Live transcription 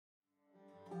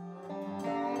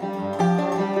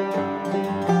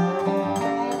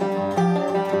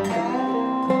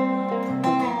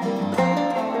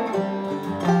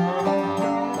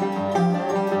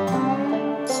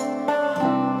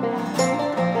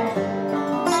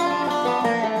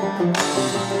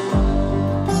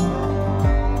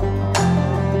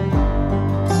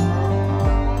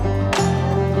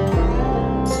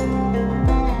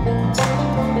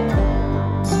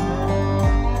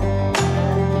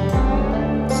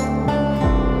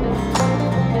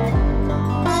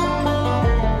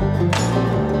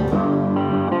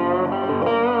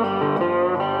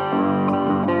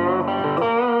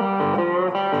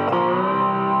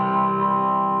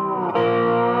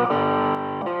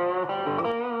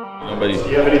be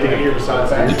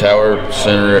the tower,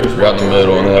 center it right in the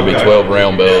middle, and then there'll be 12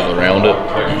 round bells around it.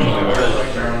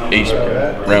 Each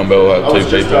round bell will have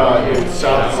 2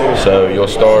 people. So you'll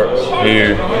start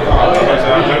here,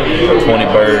 20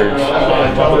 birds.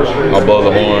 I'll blow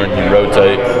the horn, you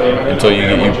rotate until you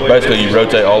basically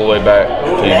rotate all the way back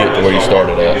until you get to where you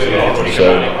started at.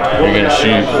 So you're going to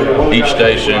shoot each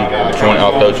station,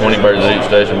 I'll throw 20 birds at each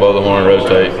station, blow the horn,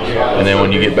 rotate, and then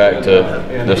when you get back to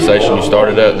the station you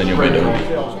started at, then you'll be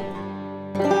done.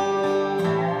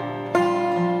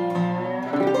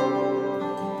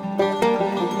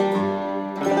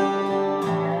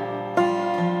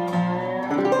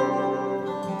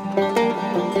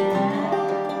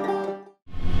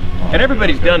 And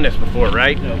everybody's done this before,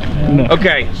 right? No.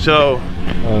 Okay, so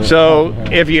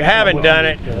if you haven't done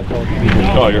it,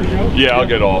 yeah, I'll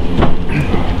get off.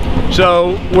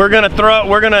 so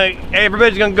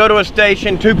everybody's gonna go to a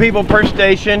station, 2 people per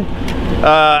station.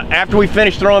 After we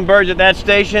finish throwing birds at that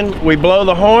station, we blow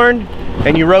the horn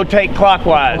and you rotate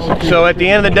clockwise. So at the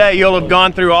end of the day, you'll have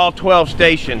gone through all 12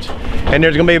 stations, and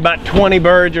there's gonna be about 20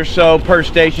 birds or so per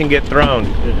station get thrown.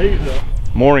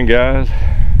 Morning, guys.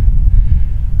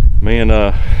 Me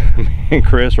and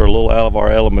Chris are a little out of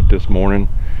our element this morning.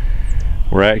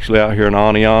 We're actually out here in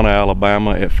Oneonta,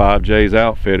 Alabama at 5J's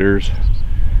Outfitters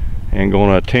and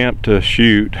going to attempt to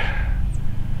shoot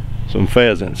some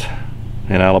pheasants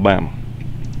in Alabama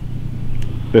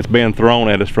that's being thrown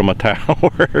at us from a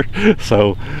tower.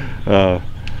 So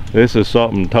this is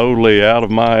something totally out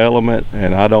of my element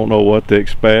and I don't know what to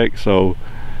expect. So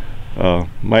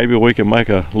maybe we can make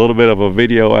a little bit of a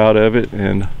video out of it,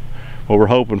 and what we're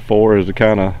hoping for is to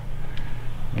kind of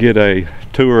get a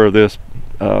tour of this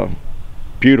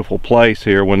beautiful place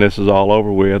here when this is all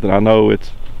over with. And I know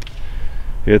it's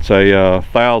a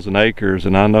 1,000 acres,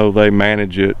 and I know they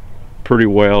manage it pretty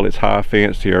well. It's high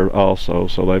fenced here also,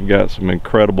 so they've got some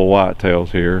incredible whitetails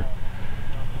here.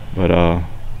 But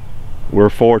we're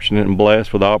fortunate and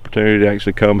blessed with the opportunity to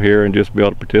actually come here and just be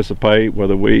able to participate.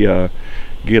 Whether we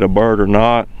get a bird or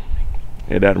not,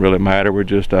 it doesn't really matter. We're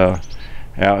just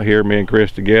out here, me and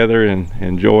Chris together, and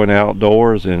enjoying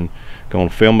outdoors, and gonna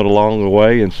film it along the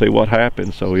way and see what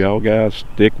happens. So y'all guys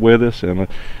stick with us, and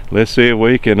let's see if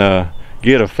we can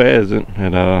get a pheasant.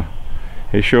 And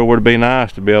it sure would be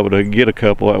nice to be able to get a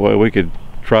couple, that way we could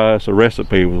try us a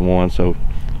recipe with one. So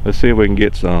let's see if we can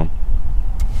get some.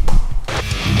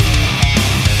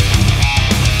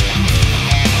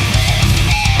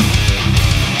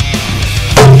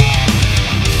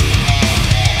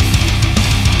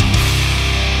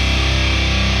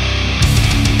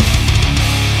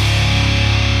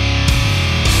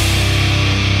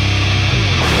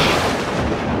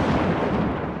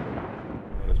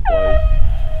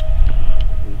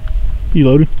 You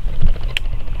loaded?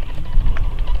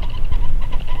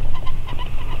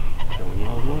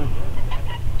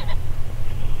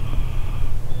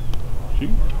 Shoot.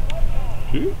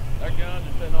 Shoot. That gun's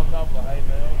just sitting on top of a hay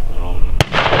bale.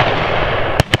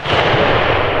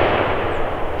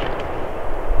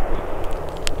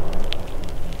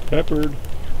 Peppered.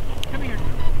 Come here.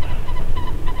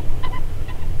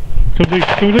 Come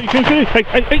see.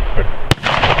 Hey.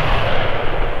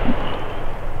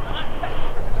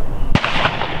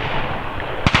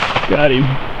 Got him.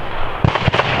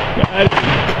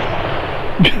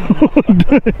 Oh,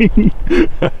 dang.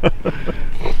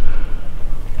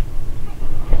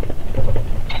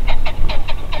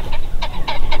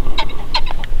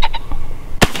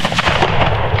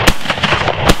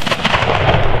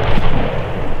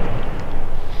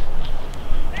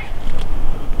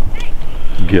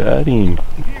 Got him.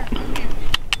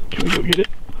 Can we go get it?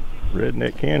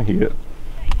 Redneck can hit.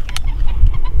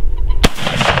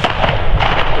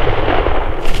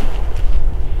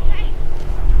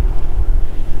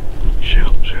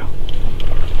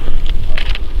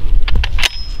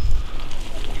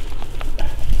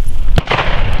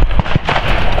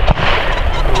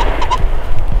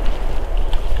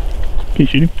 Can you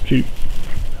shoot him? Shoot him.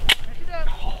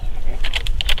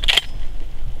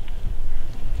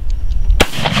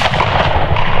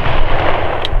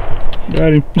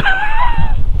 Got him.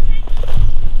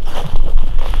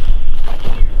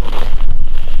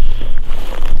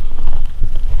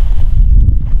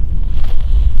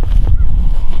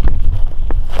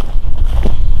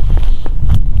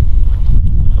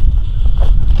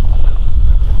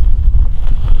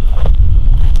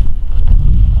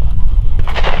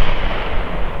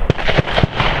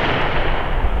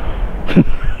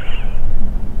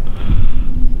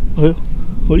 Well,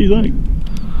 what do you think?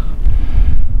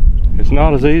 It's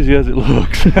not as easy as it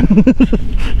looks.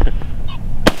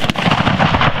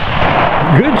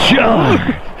 Good shot.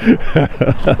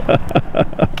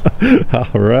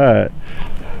 All right.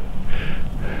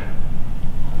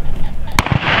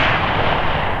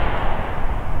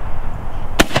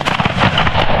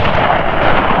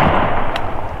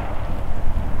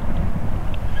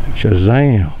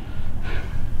 Shazam.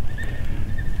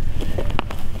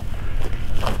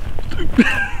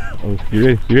 Oh, you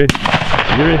ready? You ready?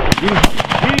 You ready? Get him!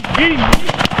 Get him!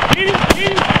 Get him! Get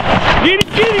him! Get him!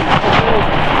 Get him!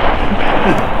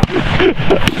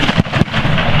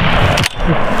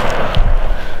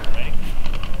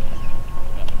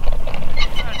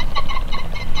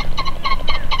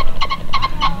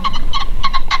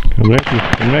 Coming at you!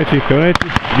 Coming at you! Coming at you!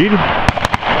 Get him!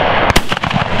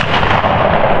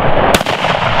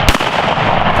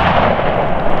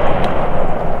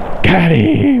 Got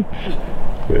him!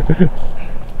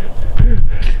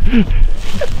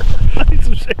 I need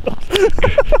some shells.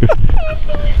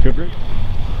 Go drink.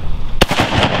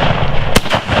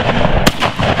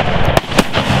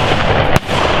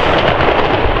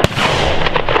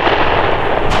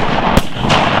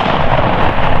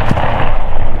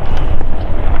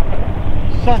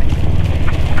 Sunny.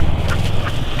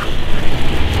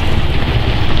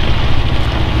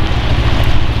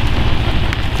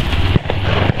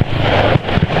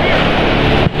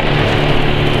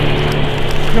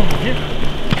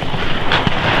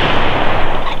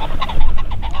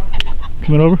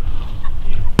 Coming over.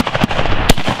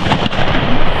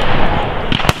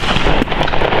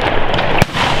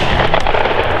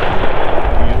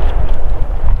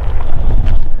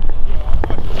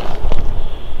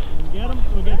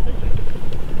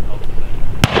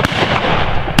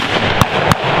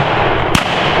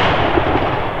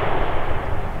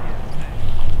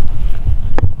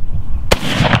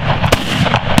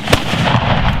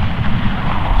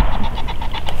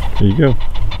 There you go.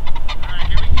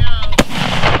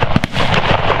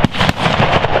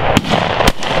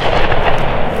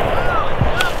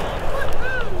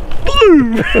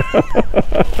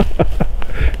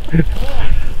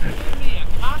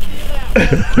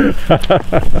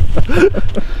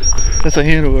 That's a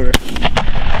hand order.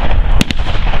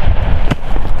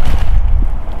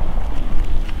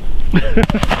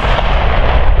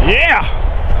 Yeah!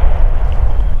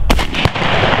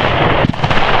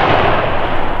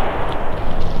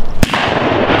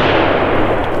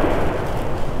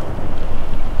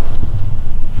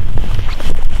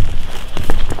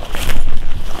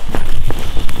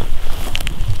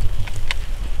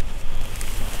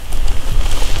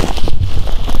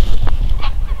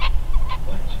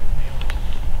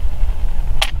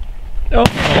 Oh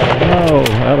no!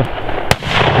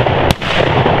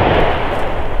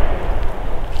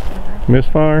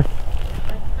 Misfire.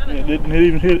 It didn't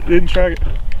even hit it, didn't strike it.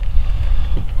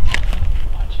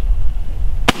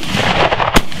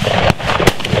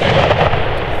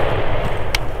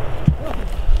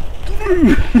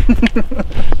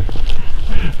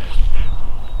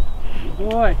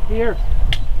 Boy, here.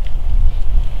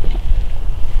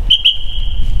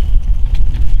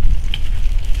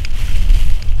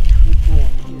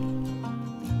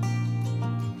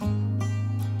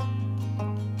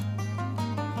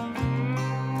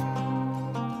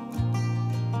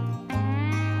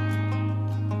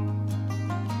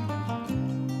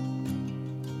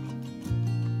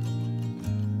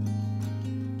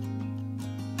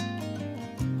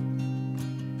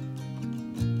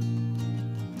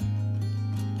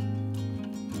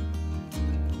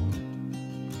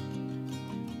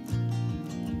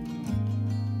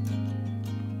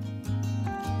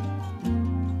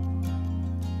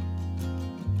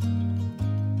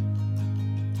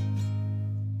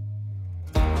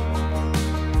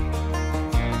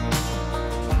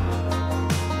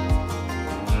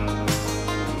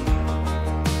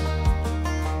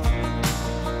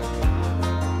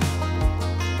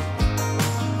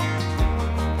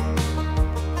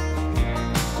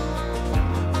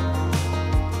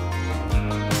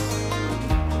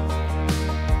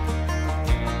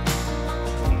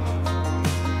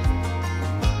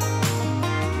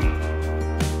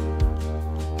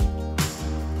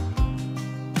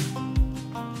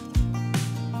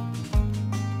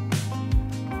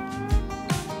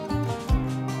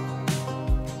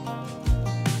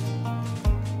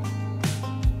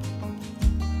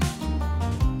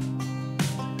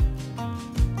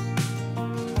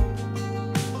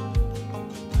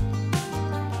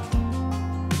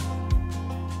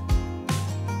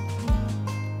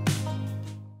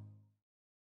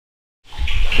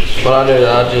 What I do,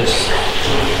 I just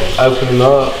open him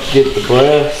up, get the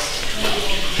breast,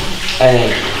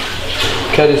 and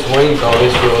cut his wings off.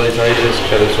 It's really easy, just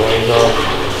cut his wings off.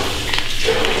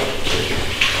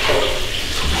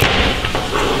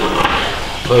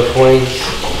 both wings.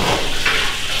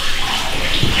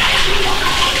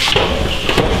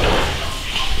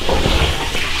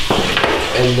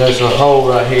 And there's a hole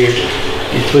right here.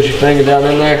 You put your finger down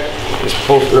in there, just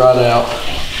pull it right out.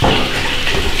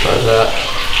 Like that.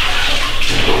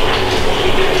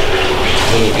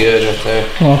 Really good right there.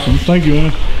 Awesome, thank you,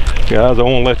 man. Guys, I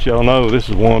want to let y'all know this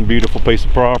is one beautiful piece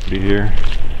of property here.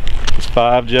 It's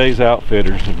 5J's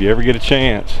Outfitters. If you ever get a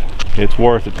chance, it's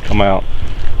worth it to come out.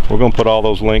 We're going to put all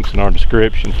those links in our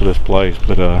description for this place,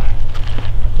 but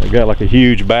they got like a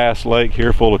huge bass lake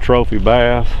here full of trophy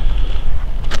bass,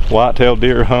 whitetail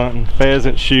deer hunting,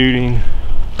 pheasant shooting,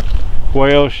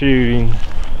 quail shooting.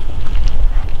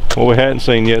 What we hadn't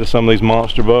seen yet is some of these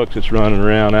monster bucks that's running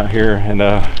around out here. And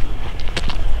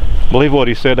believe what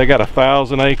he said, they got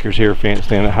 1,000 acres here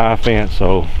fenced in, a high fence.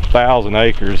 So 1,000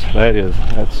 acres,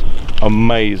 that's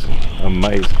amazing,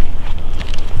 amazing.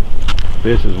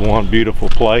 This is one beautiful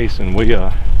place, and we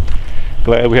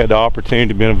glad we had the opportunity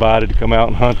to be invited to come out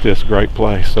and hunt this great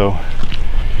place. So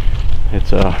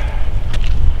it's a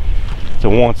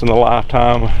once in a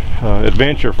lifetime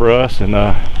adventure for us, and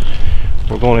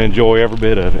we're going to enjoy every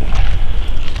bit of it.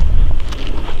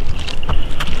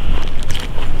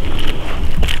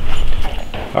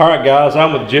 All right, guys,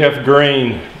 I'm with Jeff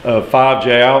Green of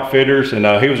 5J Outfitters, and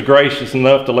he was gracious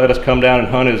enough to let us come down and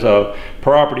hunt his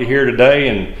property here today.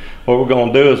 And what we're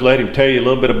going to do is let him tell you a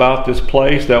little bit about this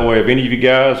place. That way, if any of you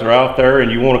guys are out there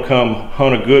and you want to come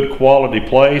hunt a good quality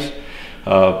place,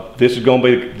 this is going to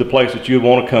be the place that you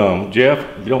want to come. Jeff,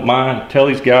 if you don't mind, tell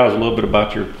these guys a little bit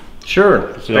about your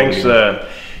facility. Thanks.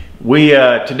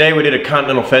 Today we did a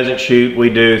Continental Pheasant shoot. We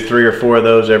do 3 or 4 of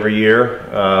those every year.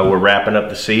 We're wrapping up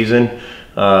the season.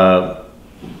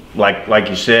 Like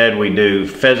you said, we do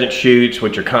pheasant shoots,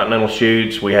 which are continental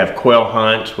shoots. We have quail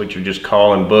hunts, which are just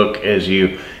call and book as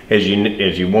you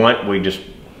want. We just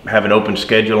have an open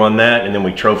schedule on that, and then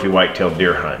we trophy whitetail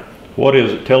deer hunt. What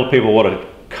is it? Tell people what a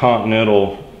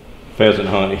continental pheasant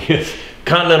hunt is.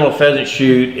 Continental pheasant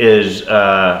shoot is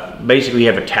basically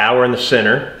you have a tower in the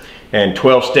center and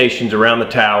 12 stations around the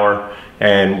tower,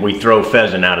 and we throw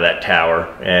pheasant out of that tower.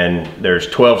 And there's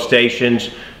 12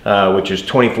 stations, which is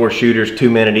 24 shooters, 2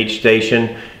 men at each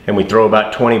station, and we throw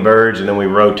about 20 birds, and then we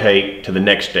rotate to the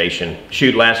next station.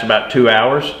 Shoot lasts about 2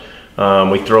 hours.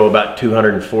 We throw about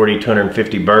 240,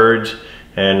 250 birds,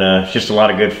 and it's just a lot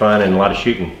of good fun and a lot of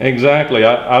shooting. Exactly.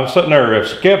 I was sitting there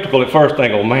skeptical at first,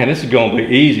 thinking, "Oh man, this is going to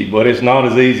be easy," but it's not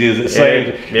as easy as it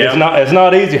seems. Yeah. It's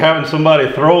not easy having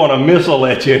somebody throwing a missile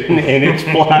at you and it's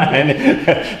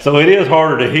flying. So it is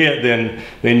harder to hit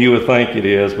than you would think it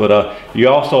is. But you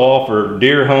also offer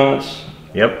deer hunts.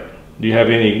 Yep. Do you have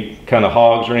any kind of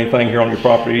hogs or anything here on your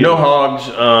property? No hogs.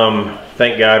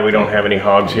 Thank God we don't have any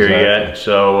hogs here yet.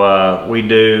 So we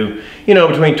do,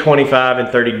 between 25 and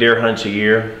 30 deer hunts a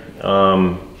year.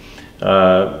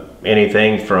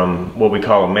 Anything from what we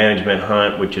call a management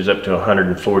hunt, which is up to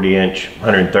 140-inch,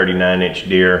 139-inch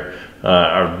deer.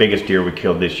 Our biggest deer we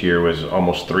killed this year was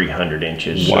almost 300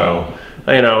 inches. Wow.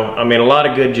 So, I mean, a lot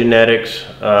of good genetics,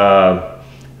 a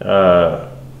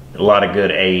lot of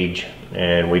good age,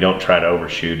 and we don't try to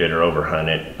overshoot it or overhunt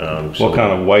it. What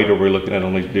kind of weight are we looking at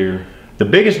on these deer? The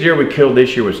biggest deer we killed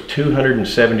this year was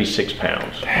 276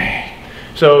 pounds. Dang.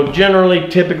 So generally,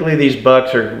 typically these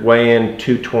bucks are weighing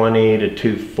 220 to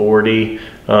 240.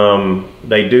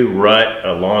 They do rut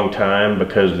a long time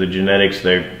because of the genetics.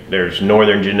 There's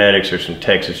northern genetics, there's some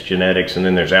Texas genetics, and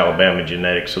then there's Alabama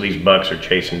genetics. So these bucks are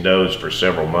chasing does for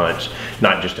several months,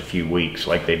 not just a few weeks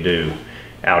like they do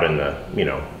out in the,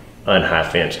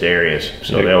 unhigh fenced areas.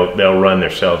 So they'll run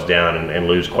themselves down and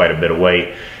lose quite a bit of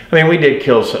weight. I mean, we did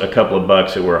kill a couple of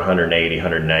bucks that were 180,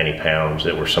 190 pounds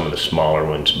that were some of the smaller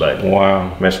ones, but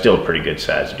wow, that's still a pretty good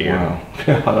sized deer.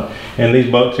 Wow. And these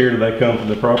bucks here, do they come from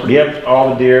the property? Yep,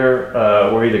 all the deer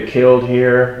were either killed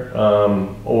here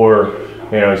or,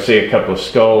 see a couple of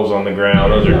skulls on the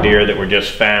ground. Those are deer that were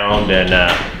just found and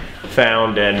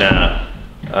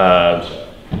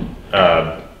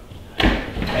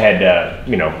had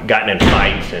gotten in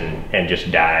fights and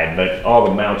just died. But all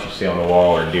the mounts you see on the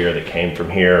wall are deer that came from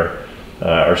here,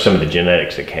 or some of the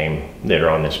genetics that are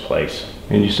on this place.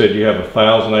 And you said you have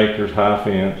 1,000 acres high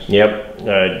fence.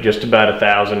 Yep, just about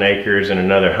 1,000 acres and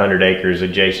another 100 acres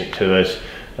adjacent to us.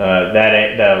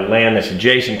 The land that's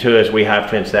adjacent to us, we high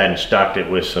fenced that and stocked it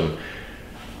with some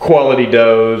quality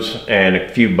does and a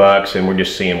few bucks, and we're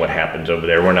just seeing what happens over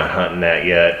there. We're not hunting that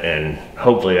yet, and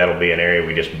hopefully that'll be an area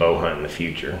we just bow hunt in the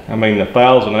future. I mean,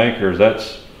 1,000 acres,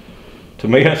 that's to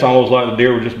me, that's almost like the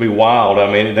deer would just be wild.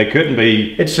 I mean, they couldn't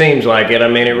be. It seems like it. I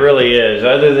mean, it really is.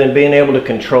 Other than being able to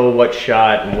control what's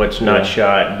shot and what's not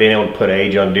shot, being able to put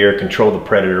age on deer, control the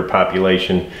predator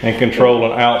population. And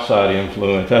control an outside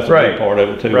influence. That's a big part of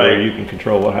it too, where you can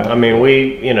control what happens. I mean,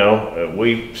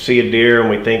 we see a deer and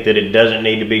we think that it doesn't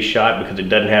need to be shot because it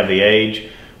doesn't have the age.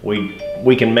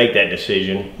 We can make that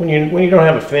decision. When you don't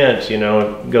have a fence, it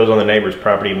goes on the neighbor's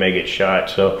property, it may get shot.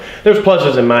 So there's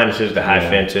pluses and minuses to high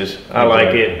fences. I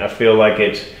like it. I feel like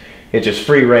it's as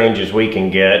free range as we can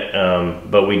get,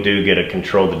 but we do get to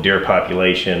control the deer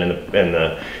population and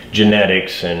the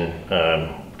genetics and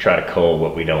try to cull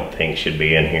what we don't think should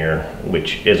be in here,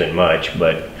 which isn't much,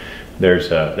 but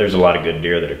there's a lot of good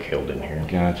deer that are killed in here.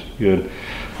 Gotcha. Good.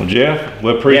 Well, Jeff,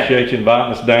 we appreciate you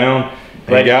inviting us down.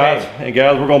 And guys,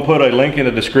 we're going to put a link in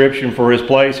the description for his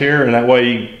place here, and that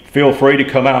way you feel free to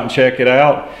come out and check it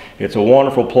out. It's a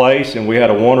wonderful place, and we had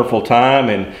a wonderful time.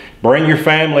 And bring your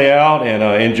family out and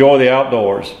enjoy the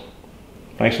outdoors.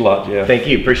 Thanks a lot, Jeff. Thank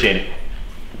you. Appreciate it.